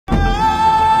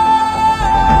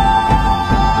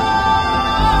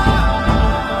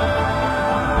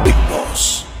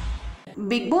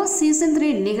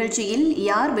நிகழ்ச்சியில்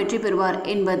யார் வெற்றி பெறுவார்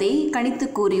என்பதை கணித்து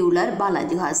கூறியுள்ளார்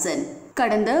பாலாஜி ஹாசன்.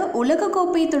 கடந்த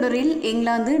உலகக்கோப்பை தொடரில்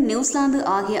இங்கிலாந்து, நியூசிலாந்து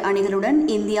ஆகிய அணிகளுடன்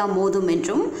இந்தியா மோதும்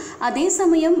என்றும் அதே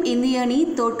சமயம் இந்திய அணி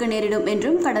தோற்க நேரிடும்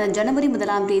என்றும் கடந்த ஜனவரி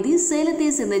 1ஆம் தேதி சேலத்தை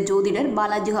சேர்ந்த ஜோதிடர்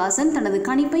பாலாஜி ஹாசன் தனது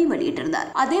கணிப்பை வெளியிட்டிருந்தார்.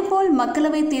 அதேபோல்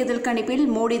மக்களவை தேர்தல் கணிப்பில்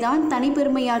மோடிதான்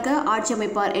தனிப்பெருமையாக ஆட்சி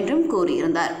அமைப்பார் என்றும்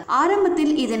கூறியிருந்தார்.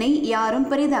 ஆரம்பத்தில் இதனை யாரும்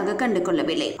பெரிதாக கண்டு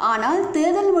கொள்ளவில்லை. ஆனால்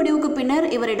தேர்தல் முடிவுக்கு பின்னர்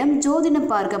இவரிடம் ஜோதிடம்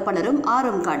பார்க்க பலரும்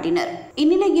ஆர்வம் காட்டினர்.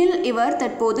 இந்நிலையில் இவர்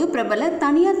தற்போது பிரபல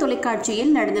தனியார்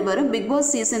தொலைக்காட்சியில் நடந்து வரும் பிக் பாஸ்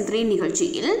சீசன் 3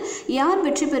 நிகழ்ச்சியில் யார்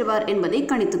வெற்றி பெறுவார் என்பதை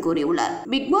கணித்து கூறியுள்ளார்.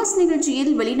 பிக் பாஸ்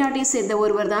நிகழ்ச்சியில் வெளிநாட்டை சேர்ந்த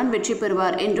ஒருவர் தான் வெற்றி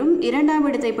பெறுவார் என்றும் 2ஆம்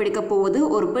இடத்தை பிடிக்கப் போவது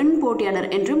ஒரு பெண்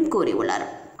போட்டியாளர் என்றும் கூறியுள்ளார்.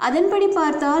 அதன்படி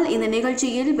பார்த்தால் இந்த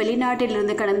நிகழ்ச்சியில் வெளிநாட்டில்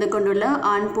இருந்து கலந்து கொண்டுள்ள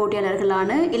ஆண்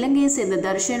போட்டியாளர்களான இலங்கையை சேர்ந்த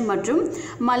தர்ஷன் மற்றும்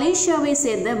மலேசியாவை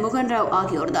சேர்ந்த முகன்ராவ்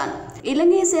ஆகியோர்தான்.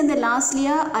 இலங்கையை சேர்ந்த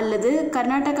லாஸ்லியா அல்லது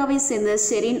கர்நாடகாவை சேர்ந்த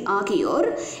ஷெரின் ஆகியோர்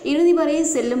இறுதி வரை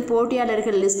செல்லும்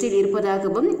போட்டியாளர்கள் லிஸ்டில்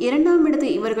இருப்பதாகவும் 2ஆம் இடத்தை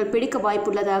இவர்கள் பிடிக்க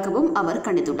வாய்ப்புள்ளதாகவும் அவர்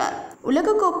கணித்துள்ளார்.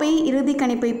 உலகக்கோப்பை இறுதி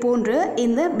கணிப்பை போன்று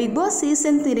இந்த பிக் பாஸ்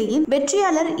சீசன் 3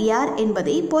 வெற்றியாளர் யார்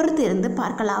என்பதை பொறுத்திருந்து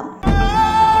பார்க்கலாம்.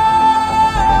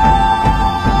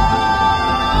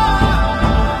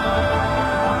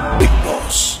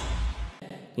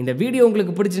 இந்த வீடியோ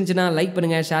உங்களுக்கு பிடிச்சிருந்துச்சுன்னா லைக்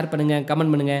பண்ணுங்க, ஷேர் பண்ணுங்க,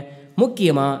 கமெண்ட் பண்ணுங்க.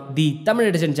 முக்கியமா தி தமிழ்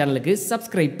எடிஷன் சேனலுக்கு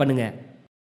சப்ஸ்கிரைப் பண்ணுங்க.